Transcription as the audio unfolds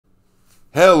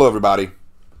Hello, everybody.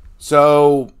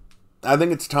 So, I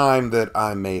think it's time that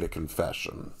I made a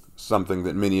confession. Something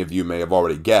that many of you may have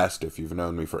already guessed if you've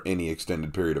known me for any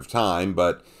extended period of time,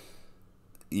 but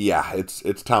yeah, it's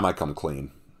time I come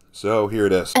clean. So, here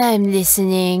it is. I'm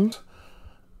listening.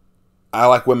 I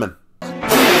like women.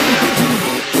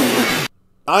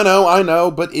 I know,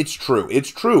 but it's true. It's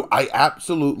true. I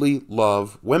absolutely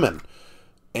love women.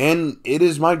 And it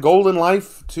is my goal in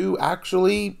life to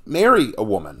actually marry a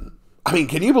woman. I mean,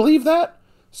 can you believe that?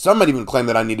 Some might even claim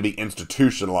that I need to be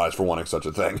institutionalized for wanting such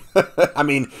a thing. I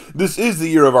mean, this is the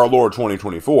year of our Lord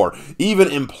 2024.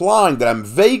 Even implying that I'm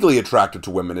vaguely attracted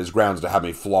to women is grounds to have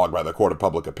me flogged by the court of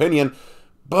public opinion.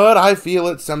 But I feel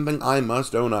it's something I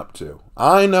must own up to.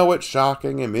 I know it's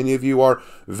shocking, and many of you are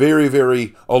very,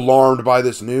 very alarmed by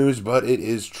this news, but it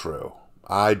is true.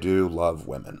 I do love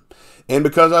women. And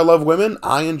because I love women,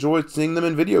 I enjoy seeing them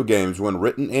in video games when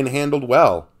written and handled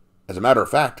well. As a matter of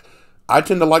fact, I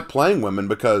tend to like playing women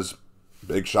because,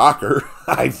 big shocker,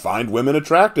 I find women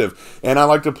attractive, and I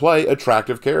like to play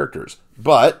attractive characters.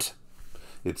 But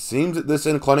it seems that this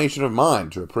inclination of mine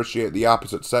to appreciate the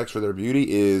opposite sex for their beauty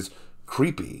is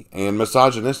creepy and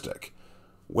misogynistic.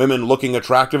 Women looking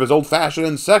attractive is old-fashioned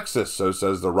and sexist, so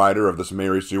says the writer of this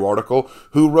Mary Sue article,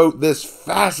 who wrote this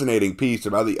fascinating piece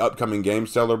about the upcoming game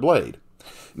Stellar Blade.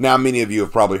 Now, many of you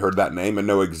have probably heard that name and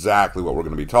know exactly what we're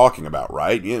going to be talking about,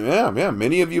 right? Yeah,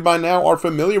 many of you by now are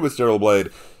familiar with Stellar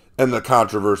Blade and the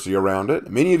controversy around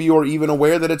it. Many of you are even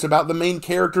aware that it's about the main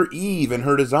character, Eve, and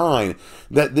her design,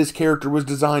 that this character was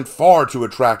designed far too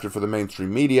attractive for the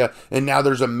mainstream media, and now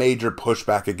there's a major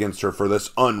pushback against her for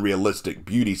this unrealistic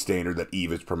beauty standard that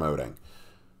Eve is promoting.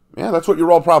 Yeah, that's what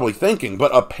you're all probably thinking,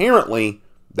 but apparently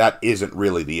that isn't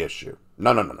really the issue.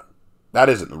 No. That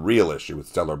isn't the real issue with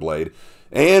Stellar Blade,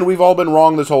 and we've all been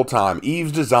wrong this whole time.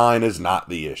 Eve's design is not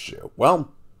the issue.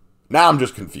 Well, now I'm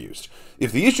just confused.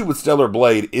 If the issue with Stellar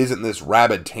Blade isn't this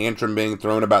rabid tantrum being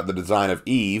thrown about the design of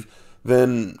Eve,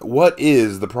 then what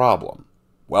is the problem?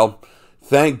 Well,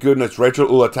 thank goodness Rachel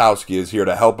Ulatowski is here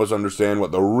to help us understand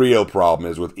what the real problem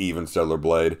is with Eve and Stellar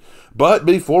Blade. But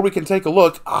before we can take a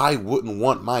look, I wouldn't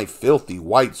want my filthy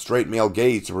white straight male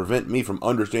gaze to prevent me from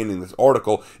understanding this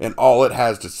article and all it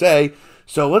has to say.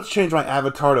 So let's change my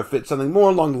avatar to fit something more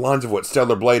along the lines of what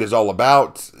Stellar Blade is all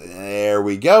about. There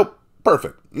we go.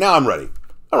 Perfect. Now I'm ready.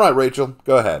 All right, Rachel,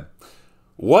 go ahead.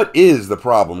 What is the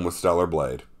problem with Stellar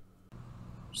Blade?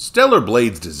 Stellar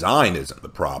Blade's design isn't the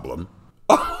problem.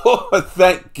 Oh,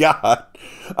 thank God.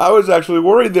 I was actually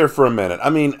worried there for a minute. I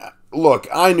mean, look,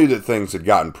 I knew that things had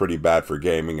gotten pretty bad for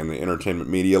gaming and the entertainment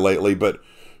media lately, but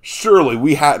surely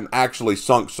we hadn't actually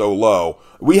sunk so low.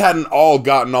 We hadn't all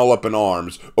gotten all up in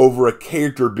arms over a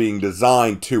character being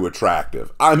designed too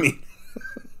attractive. I mean,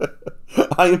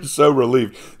 I am so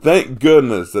relieved. Thank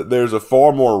goodness that there's a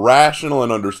far more rational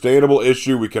and understandable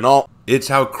issue we can all... It's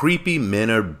how creepy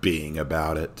men are being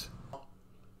about it.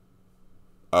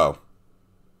 Oh.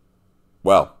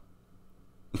 Well.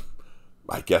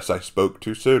 I guess I spoke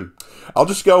too soon. I'll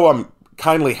just go,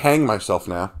 kindly hang myself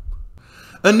now.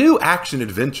 A new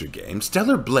action-adventure game,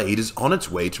 Stellar Blade, is on its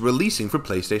way to releasing for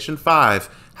PlayStation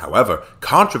 5. However,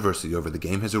 controversy over the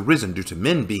game has arisen due to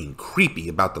men being creepy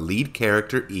about the lead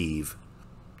character, Eve.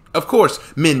 Of course,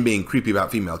 men being creepy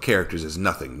about female characters is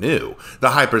nothing new. The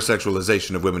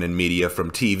hypersexualization of women in media, from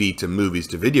TV to movies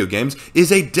to video games,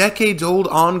 is a decades-old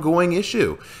ongoing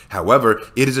issue. However,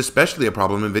 it is especially a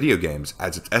problem in video games,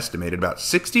 as it's estimated about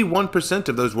 61%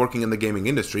 of those working in the gaming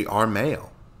industry are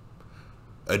male.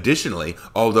 Additionally,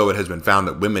 although it has been found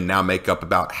that women now make up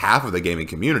about half of the gaming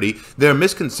community, there are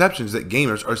misconceptions that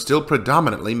gamers are still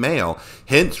predominantly male.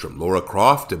 Hence, from Lara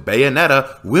Croft to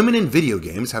Bayonetta, women in video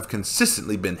games have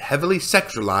consistently been heavily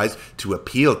sexualized to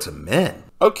appeal to men.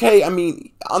 Okay, I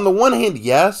mean, on the one hand,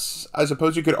 yes, I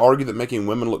suppose you could argue that making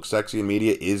women look sexy in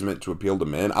media is meant to appeal to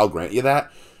men. I'll grant you that.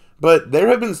 But there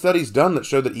have been studies done that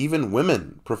show that even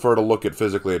women prefer to look at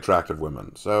physically attractive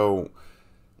women. So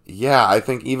yeah, I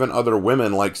think even other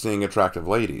women like seeing attractive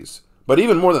ladies. But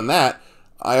even more than that,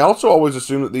 I also always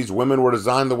assumed that these women were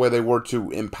designed the way they were to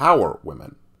empower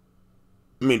women.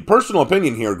 I mean, personal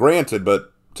opinion here, granted,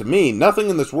 but to me, nothing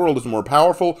in this world is more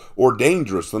powerful or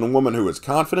dangerous than a woman who is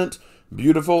confident,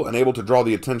 beautiful, and able to draw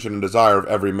the attention and desire of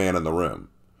every man in the room.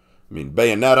 I mean,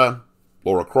 Bayonetta,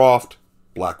 Lara Croft,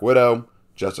 Black Widow,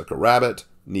 Jessica Rabbit,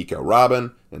 Nico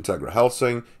Robin, Integra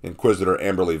Helsing, Inquisitor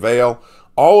Amberly Vale.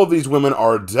 All of these women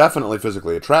are definitely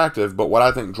physically attractive, but what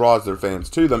I think draws their fans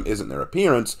to them isn't their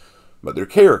appearance, but their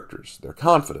characters, their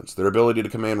confidence, their ability to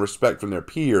command respect from their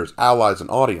peers, allies,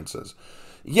 and audiences.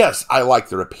 Yes, I like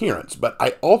their appearance, but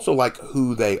I also like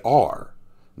who they are.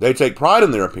 They take pride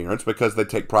in their appearance because they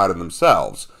take pride in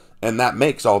themselves. And that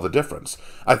makes all the difference.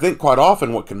 I think quite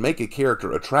often what can make a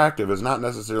character attractive is not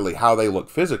necessarily how they look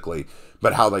physically,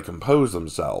 but how they compose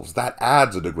themselves. That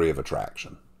adds a degree of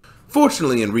attraction.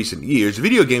 Fortunately, in recent years,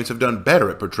 video games have done better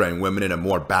at portraying women in a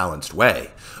more balanced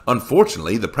way.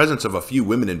 Unfortunately, the presence of a few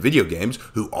women in video games,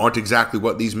 who aren't exactly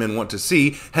what these men want to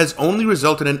see, has only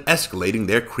resulted in escalating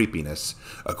their creepiness.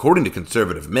 According to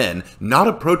conservative men, not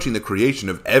approaching the creation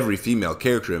of every female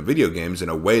character in video games in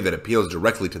a way that appeals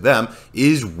directly to them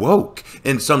is woke,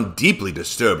 and some deeply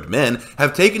disturbed men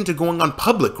have taken to going on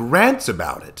public rants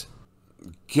about it.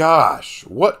 Gosh,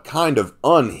 what kind of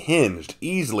unhinged,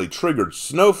 easily triggered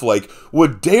snowflake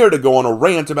would dare to go on a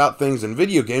rant about things in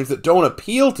video games that don't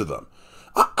appeal to them?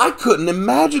 I couldn't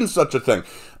imagine such a thing.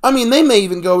 I mean, they may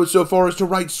even go so far as to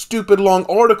write stupid long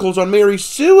articles on Mary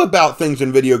Sue about things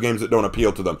in video games that don't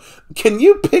appeal to them. Can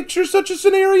you picture such a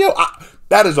scenario?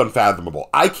 That is unfathomable.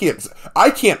 I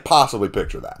can't possibly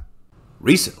picture that.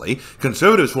 Recently,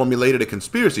 conservatives formulated a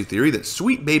conspiracy theory that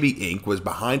Sweet Baby Inc. was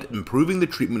behind improving the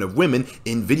treatment of women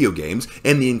in video games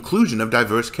and the inclusion of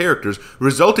diverse characters,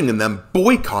 resulting in them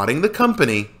boycotting the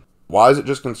company. Why is it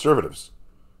just conservatives?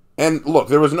 And look,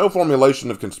 there was no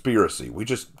formulation of conspiracy. We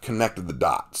just connected the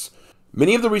dots.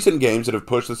 Many of the recent games that have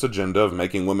pushed this agenda of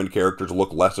making women characters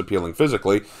look less appealing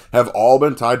physically have all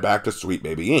been tied back to Sweet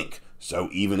Baby Inc. So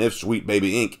even if Sweet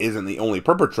Baby Inc. isn't the only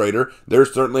perpetrator,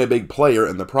 there's certainly a big player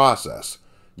in the process.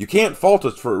 You can't fault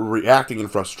us for reacting in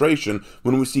frustration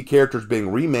when we see characters being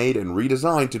remade and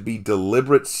redesigned to be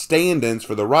deliberate stand-ins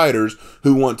for the writers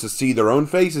who want to see their own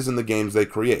faces in the games they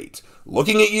create.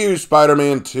 Looking at you,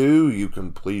 Spider-Man 2, you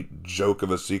complete joke of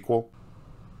a sequel.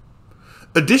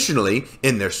 Additionally,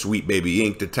 in their Sweet Baby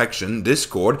Inc. detection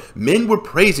Discord, men were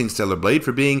praising Stellar Blade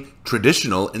for being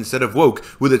traditional instead of woke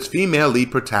with its female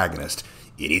lead protagonist.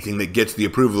 Anything that gets the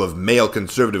approval of male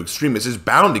conservative extremists is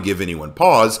bound to give anyone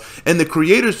pause, and the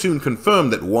creators soon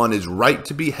confirmed that one is right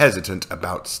to be hesitant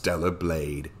about Stellar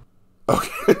Blade.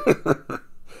 Okay.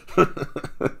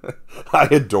 I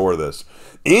adore this.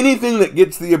 Anything that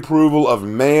gets the approval of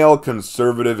male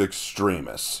conservative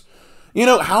extremists. You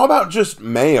know, how about just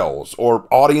males or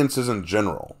audiences in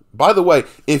general? By the way,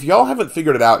 if y'all haven't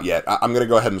figured it out yet, I'm going to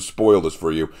go ahead and spoil this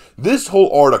for you. This whole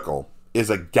article is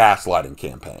a gaslighting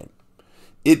campaign.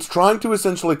 It's trying to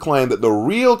essentially claim that the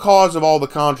real cause of all the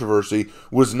controversy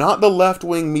was not the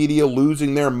left-wing media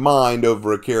losing their mind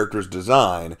over a character's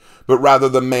design, but rather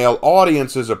the male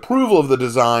audience's approval of the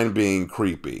design being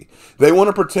creepy. They want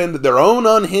to pretend that their own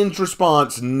unhinged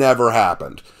response never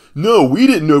happened. No, we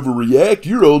didn't overreact,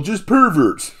 you're all just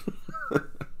perverts.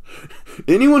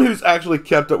 Anyone who's actually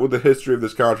kept up with the history of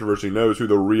this controversy knows who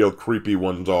the real creepy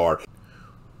ones are.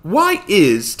 Why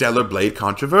is Stellar Blade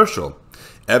controversial?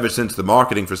 Ever since the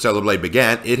marketing for Stellar Blade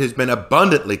began, it has been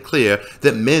abundantly clear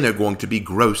that men are going to be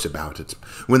gross about it.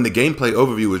 When the gameplay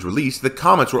overview was released, the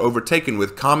comments were overtaken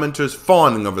with commenters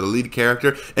fawning over the lead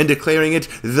character and declaring it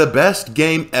the best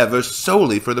game ever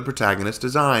solely for the protagonist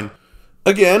design.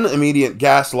 Again, immediate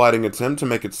gaslighting attempt to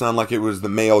make it sound like it was the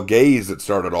male gaze that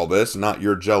started all this, not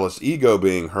your jealous ego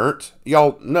being hurt.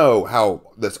 Y'all know how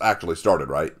this actually started,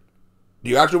 right? Do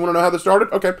you actually want to know how this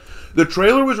started? Okay. The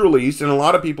trailer was released, and a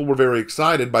lot of people were very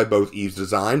excited by both Eve's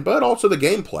design, but also the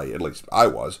gameplay, at least I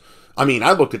was. I mean,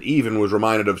 I looked at Eve and was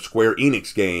reminded of Square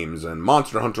Enix games and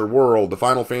Monster Hunter World, the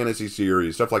Final Fantasy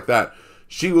series, stuff like that.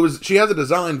 She has a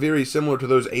design very similar to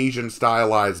those Asian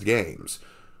stylized games.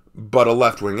 But a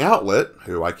left-wing outlet,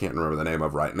 who I can't remember the name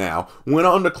of right now, went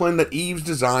on to claim that Eve's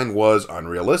design was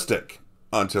unrealistic,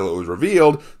 until it was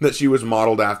revealed that she was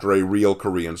modeled after a real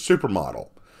Korean supermodel.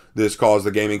 This caused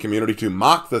the gaming community to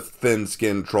mock the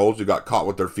thin-skinned trolls who got caught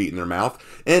with their feet in their mouth,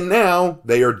 and now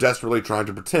they are desperately trying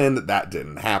to pretend that that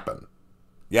didn't happen.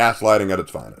 Gaslighting at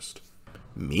its finest.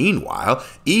 Meanwhile,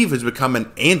 Eve has become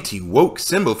an anti-woke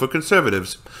symbol for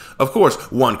conservatives. Of course,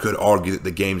 one could argue that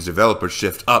the game's developers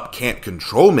Shift Up can't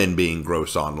control men being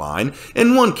gross online,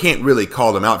 and one can't really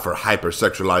call them out for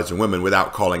hypersexualizing women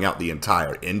without calling out the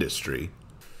entire industry.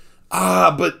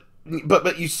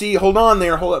 But you see, hold on,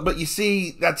 but you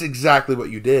see, that's exactly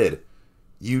what you did.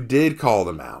 You did call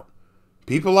them out.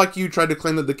 People like you tried to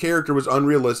claim that the character was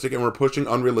unrealistic and were pushing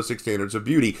unrealistic standards of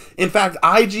beauty. In fact,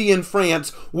 IGN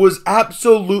France was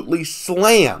absolutely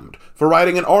slammed for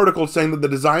writing an article saying that the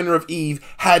designer of Eve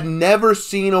had never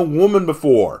seen a woman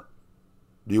before.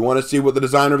 Do you want to see what the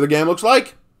designer of the game looks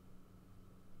like?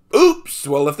 Oops!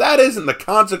 Well, if that isn't the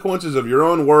consequences of your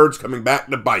own words coming back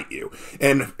to bite you.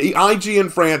 And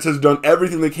IGN France has done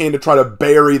everything they can to try to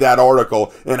bury that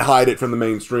article and hide it from the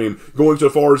mainstream, going so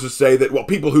far as to say that, well,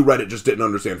 people who read it just didn't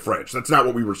understand French. That's not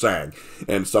what we were saying.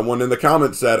 And someone in the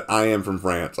comments said, I am from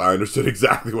France. I understood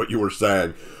exactly what you were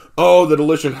saying. Oh, the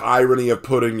delicious irony of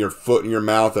putting your foot in your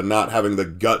mouth and not having the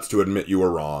guts to admit you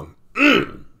were wrong.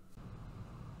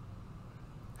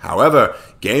 However,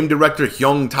 game director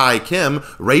Hyung Tae Kim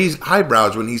raised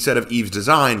eyebrows when he said of Eve's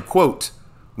design, quote,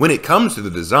 "When it comes to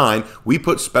the design, we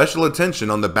put special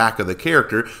attention on the back of the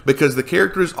character because the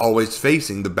character is always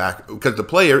facing the back, because the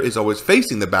player is always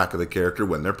facing the back of the character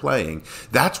when they're playing.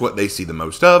 That's what they see the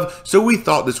most of, so we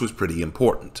thought this was pretty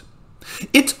important."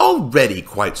 It's already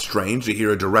quite strange to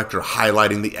hear a director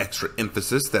highlighting the extra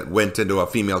emphasis that went into a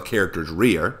female character's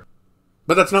rear.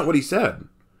 But that's not what he said.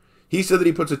 He said that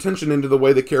he puts attention into the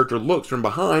way the character looks from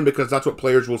behind because that's what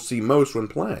players will see most when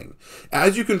playing.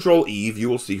 As you control Eve, you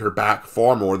will see her back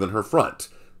far more than her front.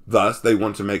 Thus, they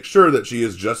want to make sure that she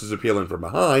is just as appealing from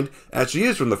behind as she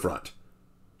is from the front.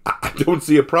 I don't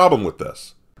see a problem with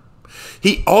this.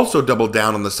 He also doubled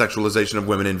down on the sexualization of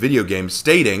women in video games,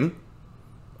 stating,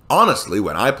 "Honestly,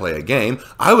 when I play a game,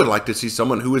 I would like to see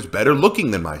someone who is better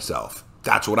looking than myself.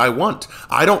 That's what I want.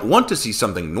 I don't want to see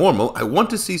something normal, I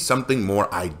want to see something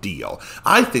more ideal.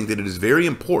 I think that it is very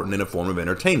important in a form of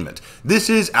entertainment. This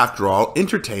is, after all,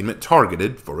 entertainment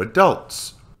targeted for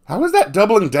adults." How is that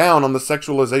doubling down on the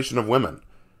sexualization of women?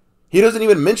 He doesn't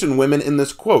even mention women in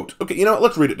this quote. Okay, you know what?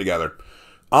 Let's read it together.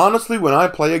 Honestly, when I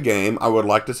play a game, I would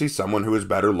like to see someone who is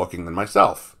better looking than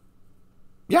myself.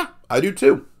 Yeah, I do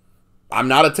too. I'm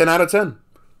not a 10 out of 10.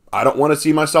 I don't want to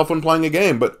see myself when playing a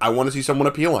game, but I want to see someone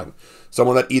appealing.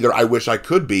 Someone that either I wish I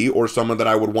could be or someone that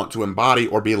I would want to embody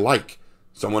or be like.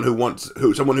 Someone who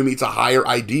meets a higher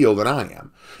ideal than I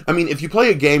am. I mean, if you play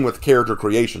a game with character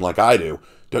creation like I do,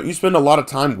 don't you spend a lot of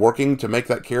time working to make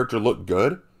that character look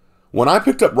good? When I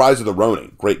picked up Rise of the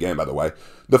Ronin, great game by the way,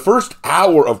 the first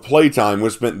hour of playtime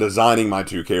was spent designing my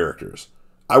two characters.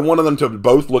 I wanted them to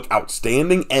both look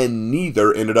outstanding, and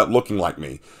neither ended up looking like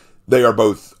me. They are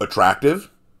both attractive,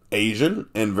 Asian,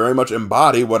 and very much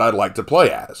embody what I'd like to play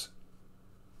as.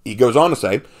 He goes on to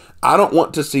say, I don't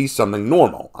want to see something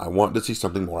normal. I want to see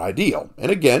something more ideal.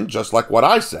 And again, just like what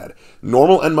I said,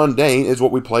 normal and mundane is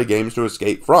what we play games to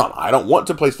escape from. I don't want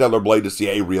to play Stellar Blade to see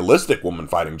a realistic woman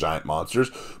fighting giant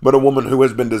monsters, but a woman who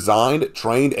has been designed,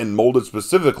 trained, and molded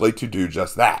specifically to do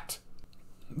just that.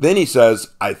 Then he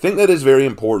says, I think that is very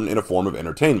important in a form of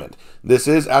entertainment. This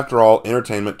is, after all,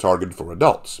 entertainment targeted for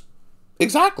adults.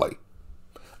 Exactly.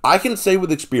 I can say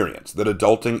with experience that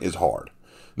adulting is hard.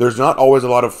 There's not always a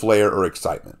lot of flair or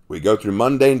excitement. We go through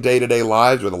mundane day-to-day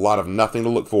lives with a lot of nothing to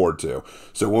look forward to.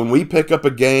 So when we pick up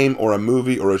a game or a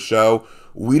movie or a show,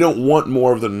 we don't want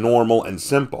more of the normal and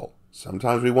simple.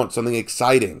 Sometimes we want something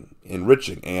exciting,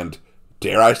 enriching, and,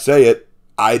 dare I say it,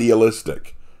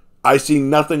 idealistic. I see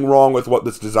nothing wrong with what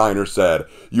this designer said.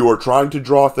 You are trying to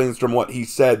draw things from what he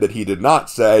said that he did not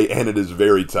say, and it is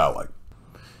very telling.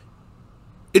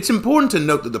 It's important to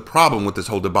note that the problem with this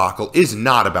whole debacle is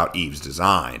not about Eve's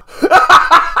design.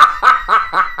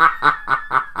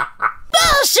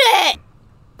 Bullshit!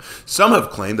 Some have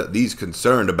claimed that these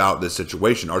concerned about this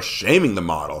situation are shaming the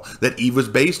model that Eve was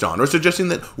based on, or suggesting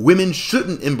that women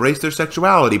shouldn't embrace their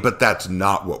sexuality, but that's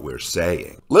not what we're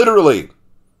saying. Literally.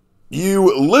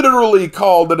 You literally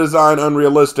called the design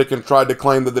unrealistic and tried to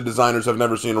claim that the designers have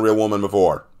never seen a real woman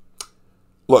before.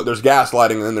 Look, there's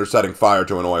gaslighting and then there's setting fire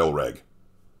to an oil rig.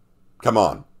 Come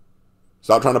on.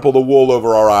 Stop trying to pull the wool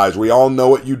over our eyes. We all know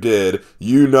what you did.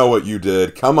 You know what you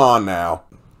did. Come on now.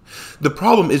 The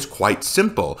problem is quite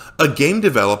simple. A game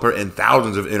developer and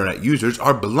thousands of internet users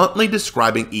are bluntly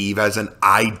describing Eve as an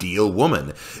ideal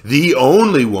woman. The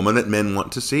only woman that men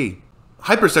want to see.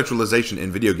 Hypersexualization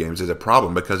in video games is a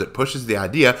problem because it pushes the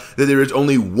idea that there is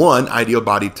only one ideal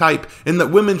body type and that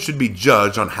women should be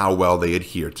judged on how well they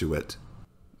adhere to it.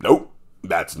 Nope.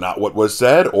 That's not what was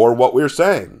said or what we're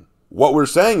saying. What we're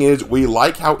saying is we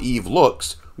like how Eve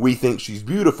looks, we think she's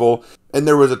beautiful, and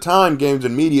there was a time games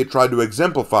and media tried to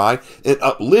exemplify and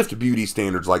uplift beauty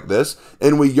standards like this,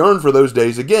 and we yearn for those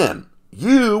days again.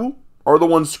 You are the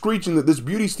ones screeching that this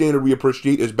beauty standard we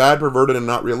appreciate is bad, perverted, and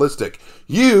not realistic.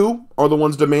 You are the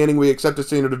ones demanding we accept a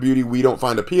standard of beauty we don't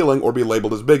find appealing or be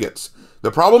labeled as bigots.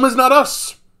 The problem is not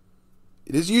us.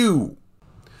 It is you.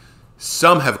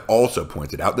 Some have also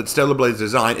pointed out that Stellar Blade's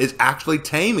design is actually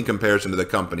tame in comparison to the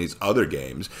company's other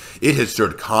games. It has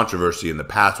stirred controversy in the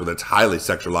past with its highly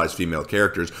sexualized female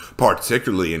characters,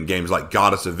 particularly in games like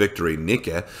Goddess of Victory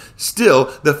Nika. Still,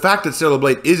 the fact that Stellar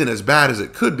Blade isn't as bad as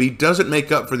it could be doesn't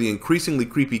make up for the increasingly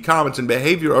creepy comments and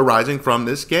behavior arising from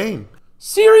this game.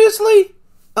 Seriously?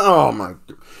 Oh my...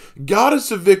 Goddess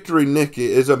of Victory Nika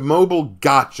is a mobile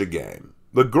gacha game.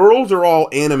 The girls are all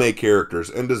anime characters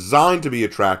and designed to be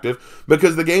attractive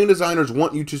because the game designers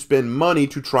want you to spend money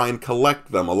to try and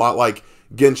collect them, a lot like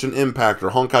Genshin Impact or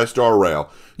Honkai Star Rail.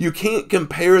 You can't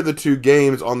compare the two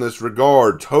games on this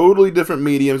regard. Totally different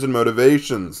mediums and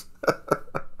motivations.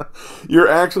 You're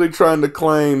actually trying to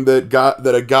claim that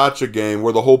a gacha game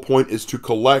where the whole point is to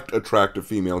collect attractive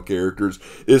female characters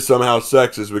is somehow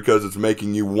sexist because it's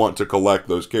making you want to collect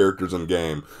those characters in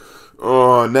game.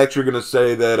 Next you're going to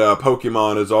say that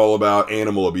Pokemon is all about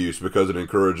animal abuse because it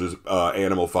encourages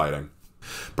animal fighting.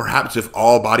 Perhaps if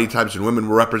all body types and women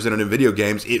were represented in video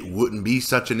games, it wouldn't be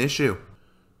such an issue.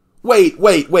 Wait.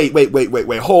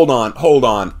 Hold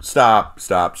on. Stop.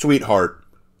 Sweetheart,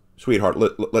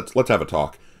 let's have a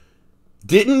talk.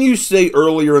 Didn't you say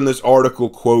earlier in this article,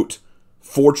 quote,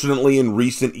 fortunately in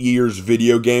recent years,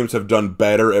 video games have done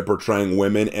better at portraying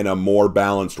women in a more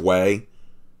balanced way?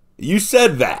 You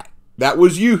said that. That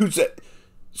was you who said...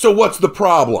 So what's the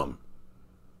problem?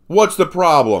 What's the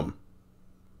problem?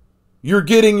 You're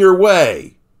getting your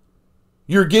way.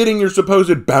 You're getting your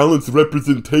supposed balanced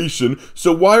representation,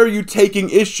 so why are you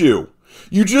taking issue?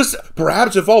 You just,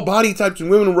 perhaps if all body types and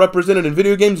women were represented in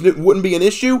video games, it wouldn't be an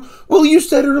issue? Well, you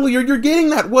said earlier you're getting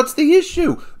that. What's the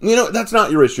issue? You know, that's not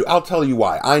your issue. I'll tell you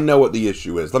why. I know what the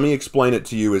issue is. Let me explain it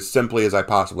to you as simply as I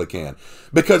possibly can.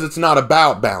 Because it's not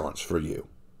about balance for you.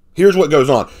 Here's what goes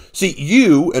on. See,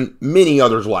 you and many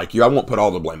others like you, I won't put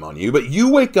all the blame on you, but you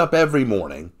wake up every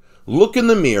morning, look in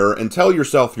the mirror, and tell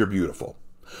yourself you're beautiful.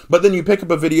 But then you pick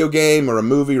up a video game or a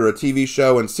movie or a TV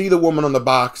show and see the woman on the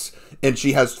box and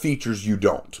she has features you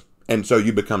don't. And so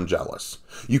you become jealous.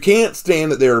 You can't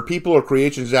stand that there are people or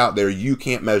creations out there you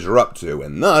can't measure up to.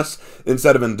 And thus,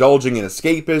 instead of indulging in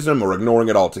escapism or ignoring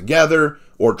it altogether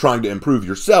or trying to improve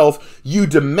yourself, you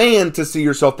demand to see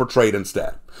yourself portrayed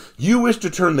instead. You wish to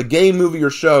turn the game, movie, or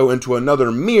show into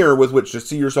another mirror with which to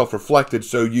see yourself reflected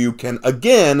so you can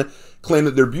again claim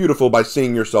that they're beautiful by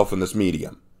seeing yourself in this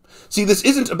medium. See, this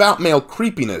isn't about male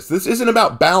creepiness. This isn't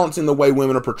about balancing the way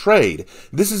women are portrayed.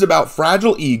 This is about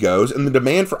fragile egos and the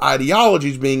demand for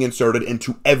ideologies being inserted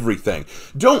into everything.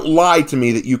 Don't lie to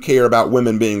me that you care about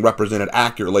women being represented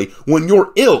accurately when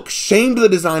your ilk shamed the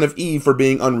design of Eve for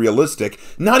being unrealistic,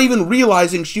 not even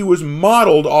realizing she was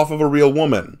modeled off of a real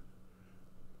woman.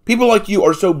 People like you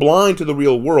are so blind to the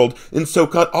real world and so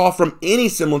cut off from any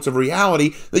semblance of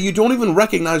reality that you don't even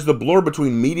recognize the blur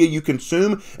between media you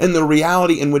consume and the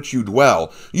reality in which you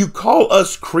dwell. You call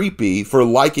us creepy for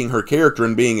liking her character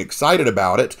and being excited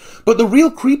about it, but the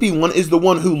real creepy one is the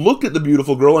one who looked at the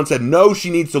beautiful girl and said, no, she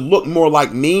needs to look more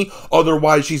like me,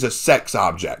 otherwise she's a sex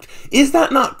object. Is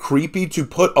that not creepy to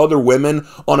put other women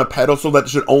on a pedestal that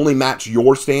should only match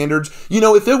your standards? You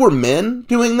know, if there were men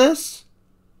doing this,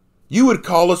 you would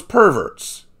call us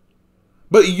perverts.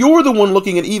 But you're the one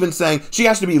looking at Eve and saying, she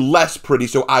has to be less pretty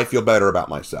so I feel better about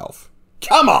myself.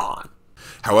 Come on!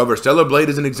 However, Stellar Blade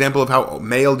is an example of how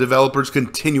male developers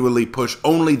continually push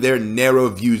only their narrow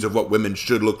views of what women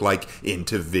should look like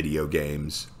into video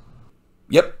games.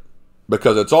 Yep,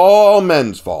 because it's all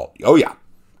men's fault. Oh yeah.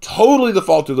 Totally the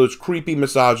fault of those creepy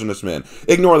misogynist men.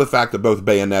 Ignore the fact that both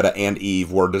Bayonetta and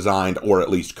Eve were designed, or at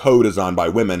least co-designed by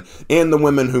women, and the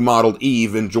women who modeled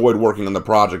Eve enjoyed working on the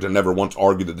project and never once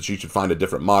argued that she should find a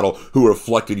different model who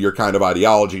reflected your kind of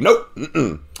ideology. Nope.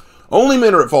 Only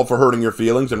men are at fault for hurting your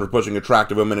feelings and for pushing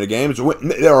attractive women into games.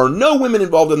 There are no women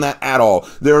involved in that at all.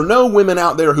 There are no women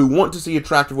out there who want to see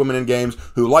attractive women in games,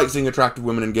 who like seeing attractive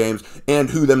women in games, and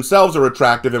who themselves are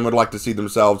attractive and would like to see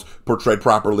themselves portrayed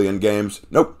properly in games.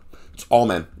 Nope. It's all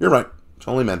men. You're right. It's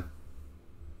only men.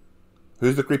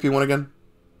 Who's the creepy one again?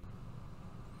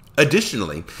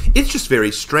 Additionally, it's just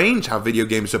very strange how video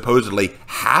games supposedly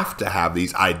have to have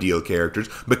these ideal characters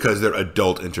because they're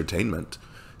adult entertainment.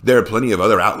 There are plenty of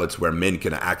other outlets where men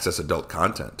can access adult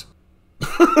content.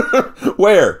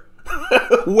 Where?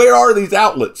 Where are these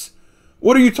outlets?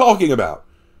 What are you talking about?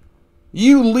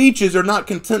 You leeches are not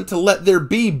content to let there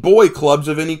be boy clubs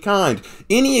of any kind.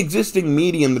 Any existing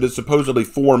medium that is supposedly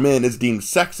for men is deemed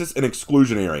sexist and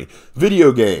exclusionary.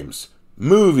 Video games,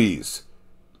 movies,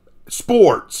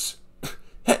 sports,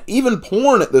 even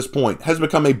porn at this point has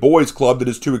become a boys club that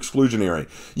is too exclusionary.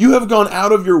 You have gone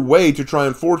out of your way to try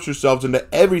and force yourselves into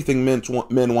everything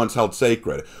men once held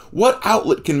sacred. What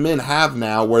outlet can men have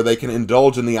now where they can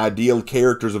indulge in the ideal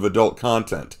characters of adult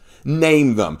content?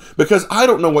 Name them, because I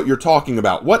don't know what you're talking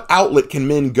about. What outlet can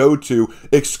men go to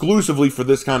exclusively for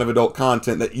this kind of adult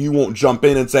content that you won't jump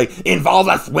in and say, involve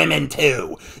us women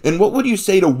too? And what would you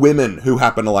say to women who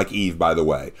happen to like Eve, by the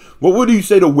way? What would you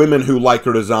say to women who like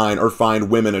her design or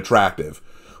find women attractive?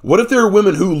 What if there are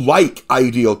women who like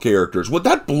ideal characters? Would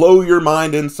that blow your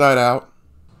mind inside out?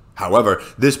 However,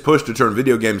 this push to turn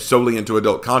video games solely into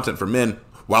adult content for men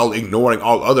while ignoring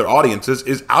all other audiences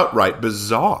is outright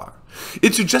bizarre.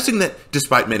 It's suggesting that,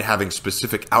 despite men having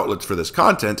specific outlets for this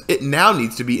content, it now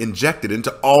needs to be injected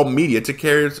into all media to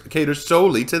cater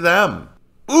solely to them.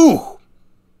 Ooh!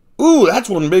 Ooh, that's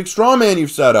one big straw man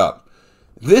you've set up.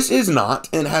 This is not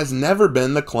and has never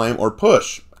been the claim or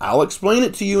push. I'll explain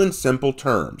it to you in simple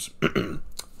terms.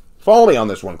 Follow me on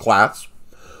this one, class.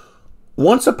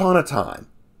 Once upon a time,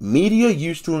 media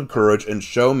used to encourage and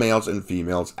show males and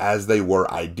females as they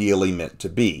were ideally meant to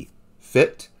be.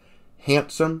 Fit,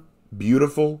 handsome,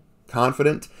 beautiful,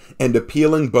 confident, and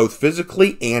appealing both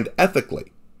physically and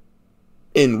ethically.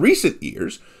 In recent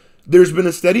years, there's been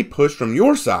a steady push from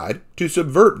your side to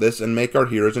subvert this and make our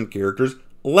heroes and characters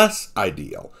less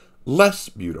ideal, less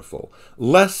beautiful,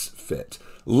 less fit,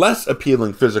 less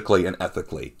appealing physically and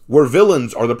ethically, where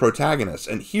villains are the protagonists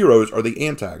and heroes are the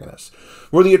antagonists,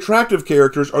 where the attractive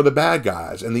characters are the bad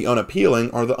guys and the unappealing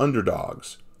are the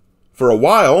underdogs. For a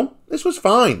while, this was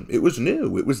fine. It was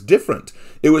new. It was different.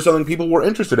 It was something people were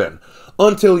interested in,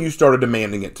 until you started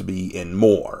demanding it to be in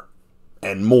more,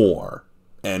 and more,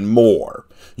 and more.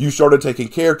 You started taking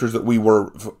characters that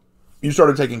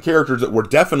were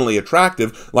definitely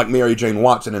attractive, like Mary Jane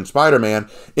Watson in Spider-Man,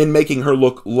 and making her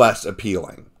look less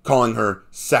appealing, calling her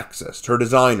sexist, her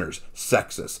designers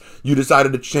sexist. You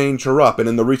decided to change her up, and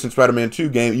in the recent Spider-Man 2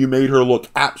 game, you made her look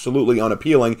absolutely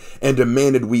unappealing and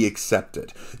demanded we accept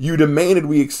it. You demanded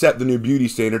we accept the new beauty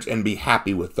standards and be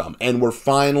happy with them, and we're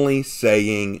finally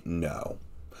saying no.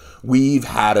 We've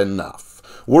had enough.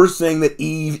 We're saying that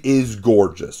Eve is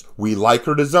gorgeous. We like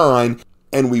her design,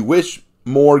 and we wish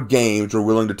more games were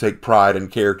willing to take pride in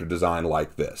character design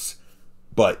like this.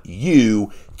 But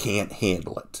you can't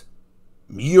handle it.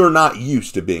 You're not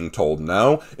used to being told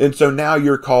no, and so now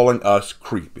you're calling us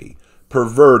creepy,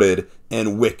 perverted,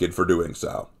 and wicked for doing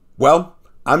so. Well,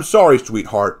 I'm sorry,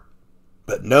 sweetheart,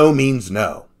 but no means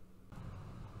no.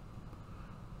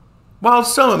 While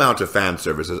some amount of fan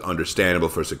service is understandable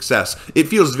for success, it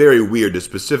feels very weird to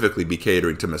specifically be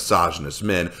catering to misogynist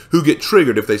men who get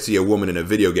triggered if they see a woman in a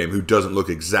video game who doesn't look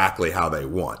exactly how they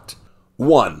want.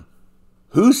 1.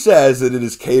 Who says that it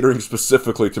is catering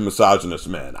specifically to misogynist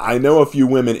men? I know a few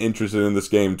women interested in this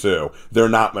game too. They're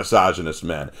not misogynist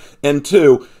men. And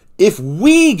 2, if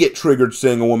we get triggered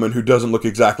seeing a woman who doesn't look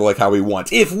exactly like how we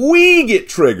want, if we get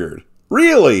triggered,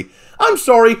 really? I'm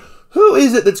sorry, who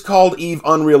is it that's called Eve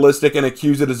unrealistic and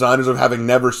accused the designers of having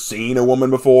never seen a woman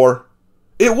before?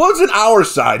 It wasn't our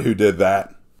side who did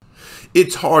that.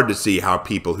 It's hard to see how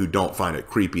people who don't find it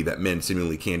creepy that men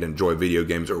seemingly can't enjoy video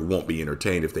games or won't be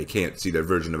entertained if they can't see their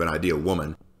version of an ideal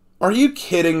woman. Are you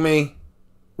kidding me?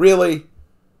 Really?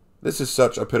 This is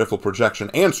such a pitiful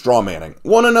projection and straw manning.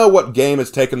 Want to know what game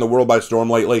has taken the world by storm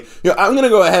lately? I'm going to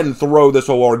go ahead and throw this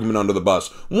whole argument under the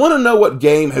bus. Want to know what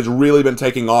game has really been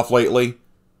taking off lately?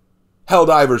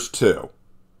 Helldivers 2.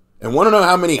 And want to know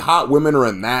how many hot women are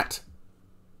in that?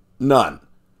 None.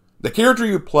 The character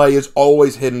you play is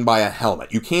always hidden by a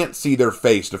helmet. You can't see their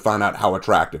face to find out how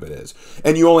attractive it is.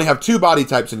 And you only have 2 body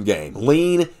types in game,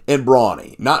 lean and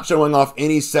brawny, not showing off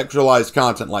any sexualized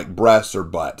content like breasts or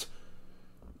butt.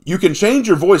 You can change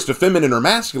your voice to feminine or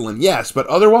masculine, yes, but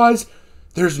otherwise,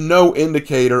 there's no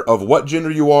indicator of what gender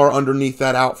you are underneath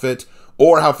that outfit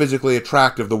or how physically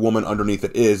attractive the woman underneath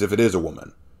it is if it is a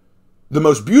woman. The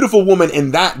most beautiful woman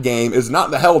in that game is not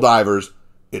the Helldivers,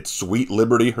 it's Sweet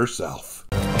Liberty herself.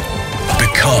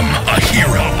 Become a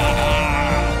hero.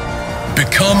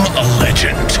 Become a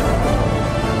legend.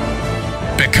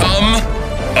 Become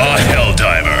a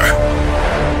Helldiver.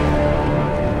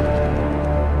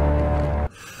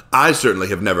 I certainly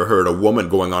have never heard a woman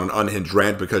going on an unhinged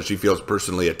rant because she feels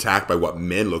personally attacked by what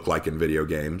men look like in video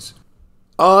games.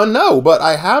 No, but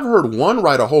I have heard one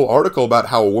write a whole article about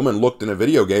how a woman looked in a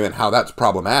video game and how that's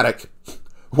problematic.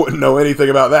 Wouldn't know anything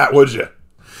about that, would you?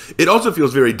 It also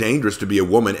feels very dangerous to be a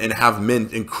woman and have men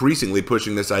increasingly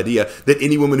pushing this idea that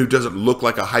any woman who doesn't look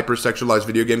like a hypersexualized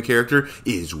video game character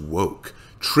is woke,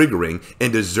 triggering,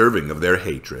 and deserving of their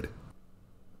hatred.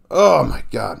 Oh my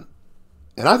god.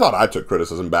 And I thought I took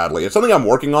criticism badly. It's something I'm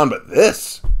working on, but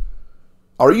this...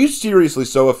 Are you seriously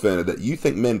so offended that you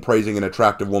think men praising an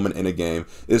attractive woman in a game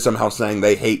is somehow saying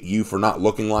they hate you for not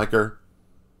looking like her?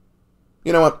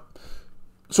 You know what?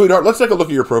 Sweetheart, let's take a look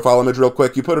at your profile image real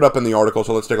quick. You put it up in the article,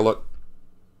 so let's take a look.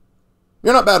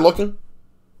 You're not bad looking.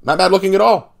 Not bad looking at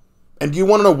all. And do you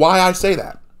want to know why I say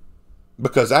that?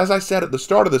 Because as I said at the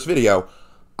start of this video,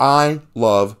 I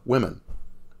love women.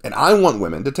 And I want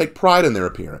women to take pride in their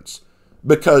appearance.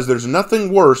 Because there's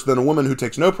nothing worse than a woman who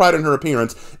takes no pride in her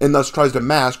appearance and thus tries to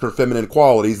mask her feminine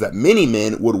qualities that many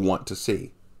men would want to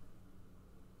see.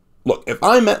 Look, if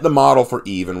I met the model for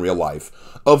Eve in real life,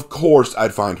 of course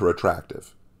I'd find her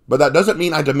attractive. But that doesn't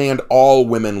mean I demand all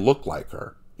women look like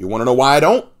her. You want to know why I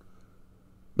don't?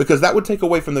 Because that would take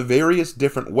away from the various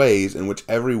different ways in which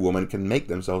every woman can make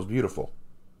themselves beautiful.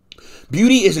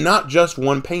 Beauty is not just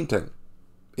one painting.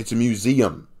 It's a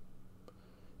museum.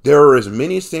 There are as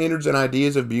many standards and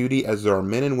ideas of beauty as there are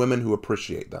men and women who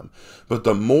appreciate them. But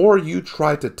the more you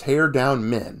try to tear down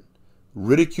men,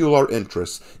 ridicule our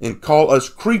interests, and call us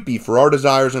creepy for our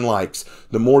desires and likes,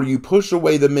 the more you push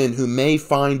away the men who may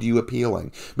find you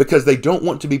appealing, because they don't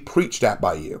want to be preached at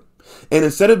by you. And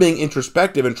instead of being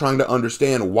introspective and trying to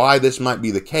understand why this might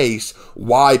be the case,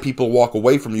 why people walk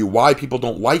away from you, why people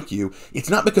don't like you, it's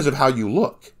not because of how you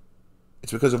look.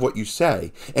 It's because of what you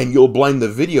say. And you'll blame the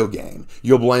video game.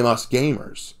 You'll blame us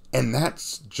gamers. And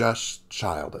that's just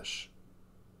childish.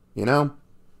 You know?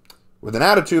 With an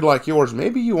attitude like yours,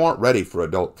 maybe you aren't ready for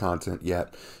adult content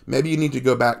yet. Maybe you need to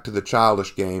go back to the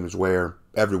childish games where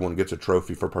everyone gets a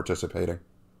trophy for participating.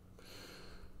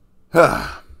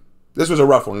 This was a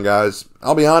rough one, guys.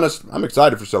 I'll be honest, I'm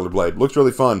excited for Stellar Blade. Looks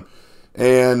really fun.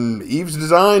 And Eve's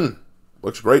design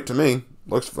looks great to me.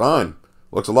 Looks fine.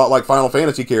 Looks a lot like Final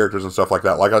Fantasy characters and stuff like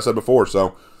that, like I said before.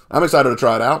 So I'm excited to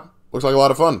try it out. Looks like a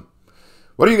lot of fun.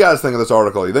 What do you guys think of this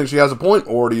article? You think she has a point,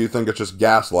 or do you think it's just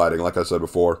gaslighting, like I said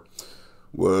before?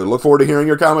 We'll look forward to hearing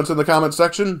your comments in the comments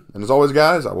section. And as always,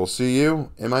 guys, I will see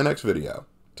you in my next video.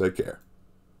 Take care.